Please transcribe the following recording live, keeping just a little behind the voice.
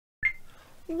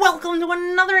Welcome to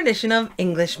another edition of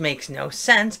English Makes No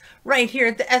Sense, right here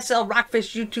at the SL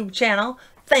Rockfish YouTube channel.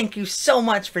 Thank you so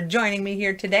much for joining me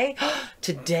here today.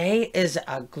 Today is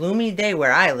a gloomy day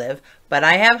where I live, but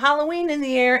I have Halloween in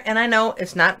the air, and I know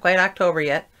it's not quite October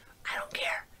yet. I don't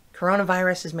care.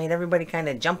 Coronavirus has made everybody kind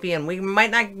of jumpy, and we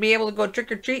might not be able to go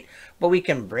trick-or-treat, but we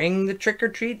can bring the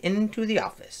trick-or-treat into the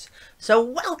office. So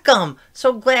welcome!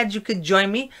 So glad you could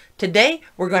join me. Today,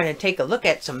 we're going to take a look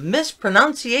at some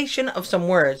mispronunciation of some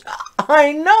words.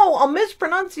 I know, a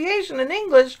mispronunciation in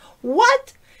English.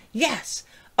 What? Yes.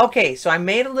 Okay, so I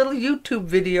made a little YouTube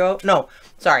video. No,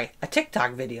 sorry, a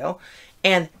TikTok video.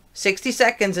 And 60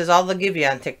 seconds is all they'll give you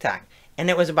on TikTok. And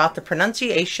it was about the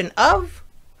pronunciation of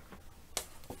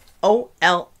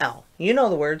O-L-L. You know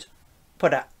the words.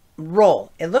 Put a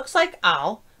roll. It looks like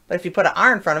owl, but if you put an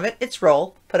R in front of it, it's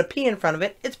roll. Put a P in front of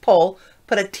it, it's pole.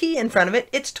 Put a T in front of it,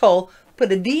 it's toll.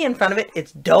 Put a D in front of it,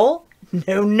 it's dole.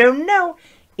 No, no, no.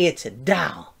 It's a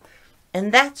doll.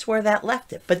 And that's where that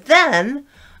left it. But then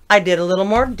I did a little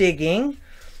more digging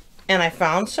and I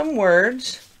found some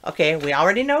words. Okay, we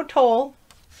already know toll.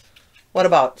 What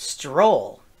about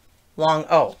stroll? Long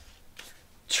O.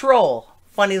 Troll.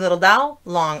 Funny little doll.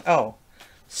 Long O.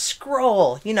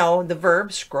 Scroll. You know, the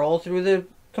verb scroll through the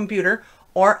computer.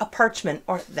 Or a parchment.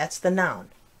 Or that's the noun.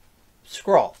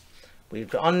 Scroll.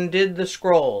 We've undid the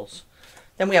scrolls.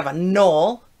 Then we have a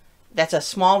knoll. That's a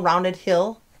small rounded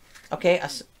hill. Okay,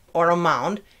 or a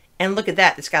mound. And look at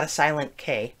that. It's got a silent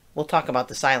K. We'll talk about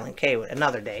the silent K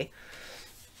another day.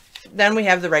 Then we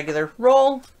have the regular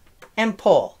roll and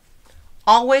pull.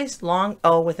 Always long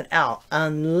O with an L.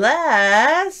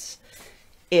 Unless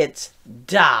it's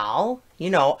doll. You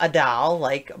know, a doll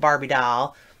like a Barbie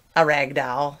doll, a rag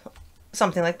doll,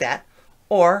 something like that.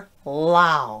 Or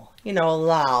loll. You know,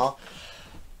 loll.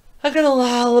 I'm going to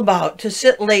loll about, to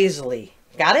sit lazily.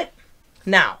 Got it?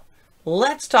 Now,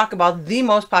 let's talk about the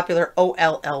most popular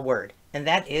O-L-L word. And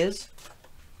that is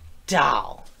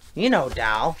doll. You know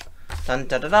doll. Dun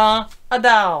da da da, a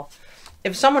doll.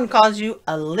 If someone calls you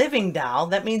a living doll,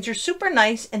 that means you're super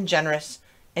nice and generous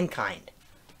and kind.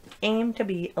 Aim to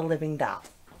be a living doll.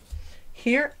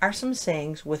 Here are some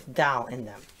sayings with doll in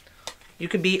them. You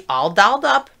could be all dolled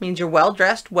up, means you're well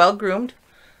dressed, well groomed.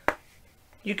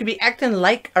 You could be acting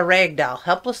like a rag doll,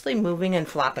 helplessly moving and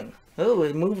flopping. Oh,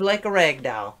 it moved like a rag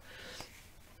doll.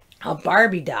 A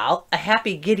Barbie doll, a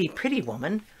happy, giddy, pretty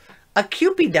woman. A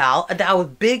Cupid doll, a doll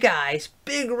with big eyes,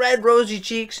 big red rosy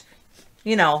cheeks.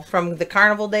 You know, from the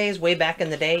carnival days way back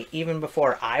in the day, even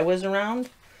before I was around.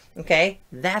 Okay,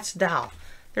 that's doll.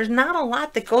 There's not a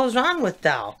lot that goes on with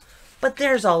doll, but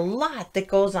there's a lot that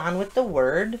goes on with the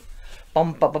word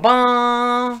bum ba ba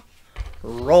ba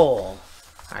roll.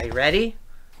 Are you ready?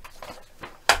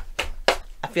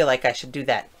 I feel like I should do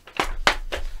that.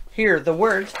 Here are the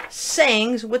words,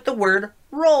 sayings with the word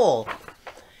roll.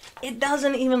 It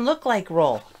doesn't even look like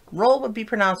roll. Roll would be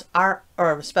pronounced R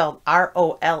or spelled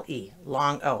R-O-L-E,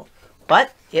 long O.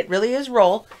 But it really is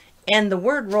roll, and the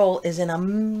word roll is in a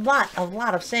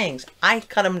lot of sayings. I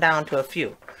cut them down to a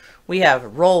few. We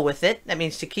have roll with it, that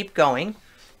means to keep going.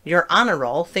 You're on a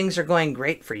roll, things are going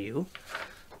great for you.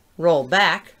 Roll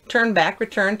back, turn back,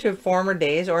 return to former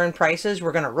days, or in prices,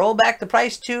 we're going to roll back the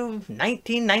price to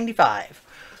 1995.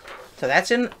 So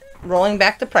that's in rolling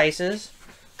back the prices.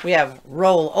 We have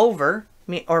roll over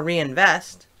or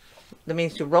reinvest. That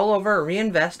means to roll over or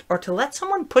reinvest, or to let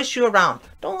someone push you around.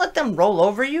 Don't let them roll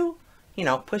over you. You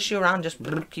know, push you around, just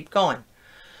keep going.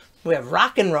 We have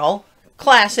rock and roll,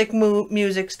 classic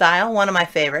music style, one of my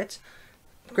favorites.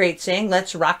 Great saying,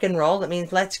 let's rock and roll. That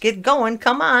means let's get going.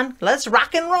 Come on, let's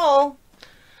rock and roll.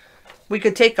 We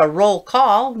could take a roll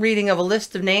call, reading of a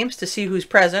list of names to see who's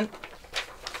present.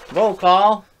 Roll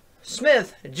call,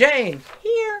 Smith, Jane,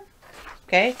 here.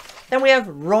 Okay, then we have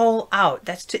roll out.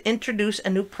 That's to introduce a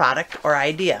new product or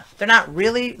idea. They're not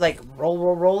really like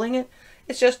rolling it.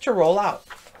 It's just to roll out.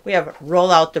 We have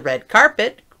roll out the red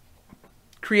carpet.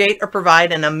 Create or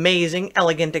provide an amazing,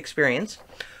 elegant experience.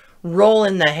 Roll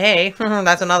in the hay.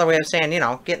 That's another way of saying, you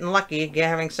know, getting lucky,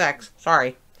 having sex.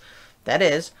 Sorry. That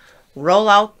is, roll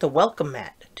out the welcome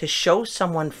mat to show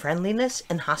someone friendliness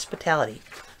and hospitality.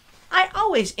 I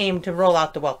always aim to roll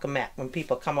out the welcome mat when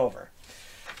people come over.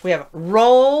 We have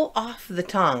roll off the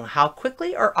tongue, how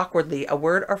quickly or awkwardly a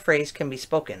word or phrase can be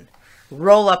spoken.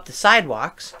 Roll up the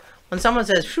sidewalks. When someone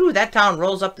says, phew, that town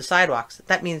rolls up the sidewalks,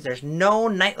 that means there's no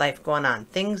nightlife going on.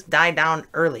 Things die down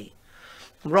early.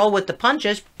 Roll with the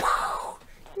punches.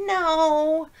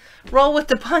 No. Roll with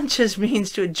the punches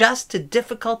means to adjust to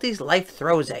difficulties life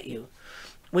throws at you.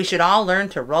 We should all learn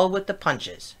to roll with the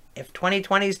punches. If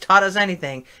 2020's taught us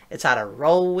anything, it's how to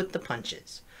roll with the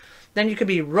punches. Then you could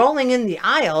be rolling in the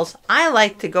aisles. I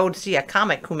like to go to see a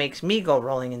comic who makes me go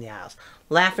rolling in the aisles.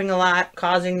 Laughing a lot,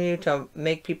 causing you to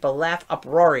make people laugh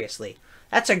uproariously.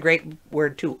 That's a great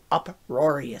word too,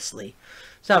 uproariously.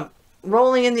 So,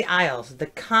 rolling in the aisles. The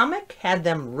comic had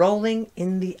them rolling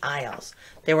in the aisles.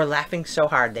 They were laughing so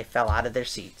hard they fell out of their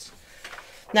seats.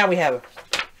 Now we have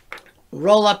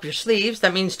roll up your sleeves.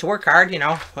 That means to work hard, you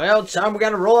know. Well, son, we got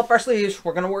to roll up our sleeves.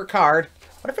 We're going to work hard.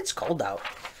 What if it's cold out?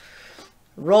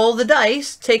 Roll the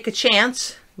dice. Take a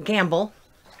chance. Gamble.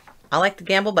 I like to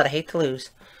gamble, but I hate to lose.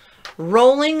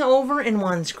 Rolling over in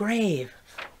one's grave.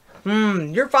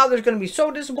 Your father's going to be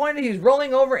so disappointed he's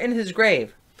rolling over in his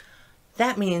grave.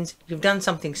 That means you've done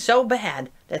something so bad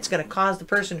that's going to cause the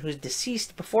person who's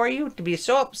deceased before you to be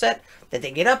so upset that they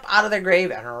get up out of their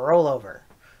grave and roll over.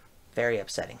 Very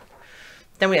upsetting.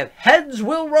 Then we have heads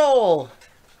will roll.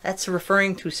 That's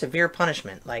referring to severe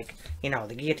punishment. Like, you know,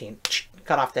 the guillotine.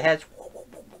 Cut off the heads.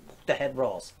 The head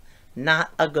rolls.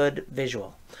 Not a good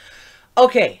visual.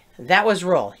 Okay, that was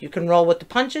roll. You can roll with the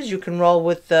punches. You can roll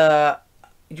with the...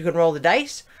 You can roll the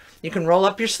dice. You can roll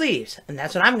up your sleeves. And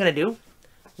that's what I'm going to do.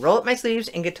 Roll up my sleeves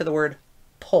and get to the word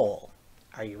pull.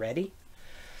 Are you ready?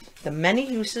 The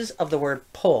many uses of the word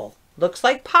pull. Looks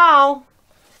like pow,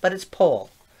 but it's pull.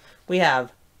 We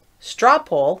have straw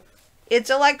poll. It's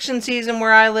election season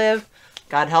where I live.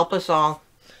 God help us all.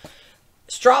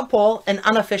 Straw poll, an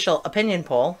unofficial opinion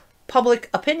poll. Public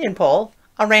opinion poll,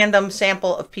 a random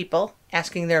sample of people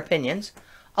asking their opinions.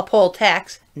 A poll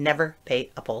tax, never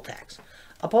pay a poll tax.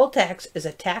 A poll tax is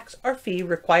a tax or fee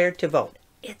required to vote.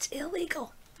 It's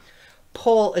illegal.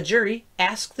 Poll a jury,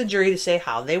 ask the jury to say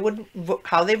how they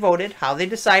voted, how they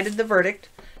decided the verdict,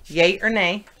 yay or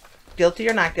nay, guilty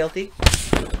or not guilty.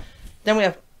 Then we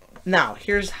have, now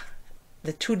here's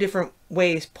the two different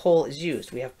ways poll is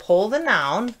used. We have poll the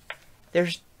noun.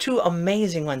 There's two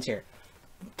amazing ones here.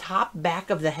 Top back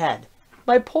of the head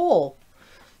by poll,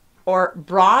 or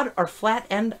broad or flat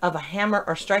end of a hammer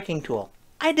or striking tool.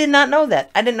 I did not know that.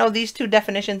 I didn't know these two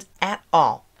definitions at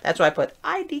all. That's why I put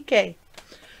IDK.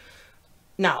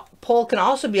 Now, poll can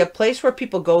also be a place where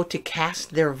people go to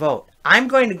cast their vote. I'm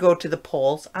going to go to the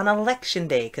polls on election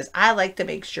day because I like to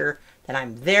make sure that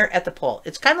I'm there at the poll.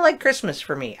 It's kind of like Christmas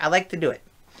for me. I like to do it.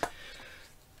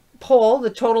 Poll, the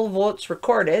total votes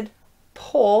recorded.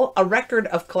 Poll, a record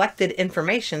of collected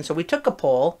information. So we took a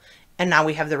poll and now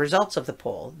we have the results of the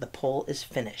poll. The poll is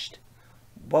finished.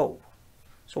 Whoa.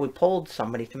 So we polled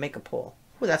somebody to make a poll.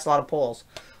 Ooh, that's a lot of polls.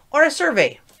 Or a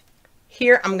survey.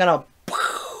 Here I'm going to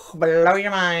blow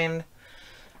your mind.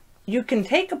 You can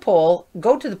take a poll,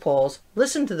 go to the polls,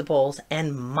 listen to the polls,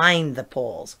 and mind the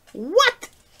polls. What?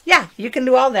 Yeah, you can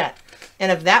do all that.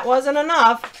 And if that wasn't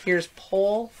enough, here's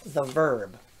poll the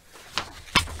verb.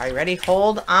 Are you ready?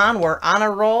 Hold on. We're on a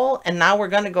roll, and now we're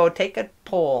going to go take a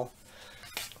poll.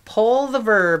 Poll the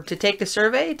verb, to take a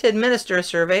survey, to administer a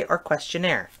survey or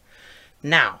questionnaire.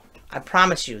 Now, I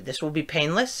promise you, this will be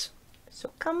painless.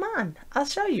 So come on, I'll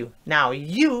show you. Now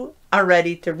you are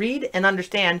ready to read and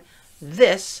understand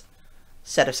this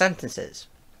set of sentences.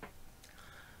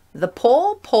 The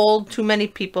poll polled too many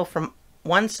people from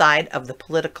one side of the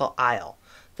political aisle.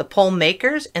 The poll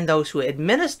makers and those who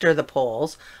administer the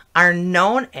polls are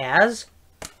known as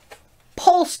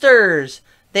pollsters.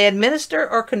 They administer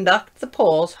or conduct the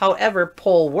polls. However,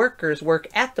 poll workers work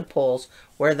at the polls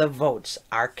where the votes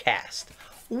are cast.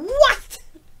 What?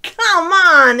 Come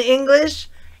on, English.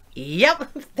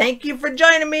 Yep. Thank you for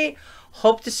joining me.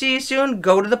 Hope to see you soon.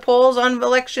 Go to the polls on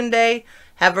election day.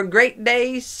 Have a great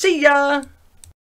day. See ya.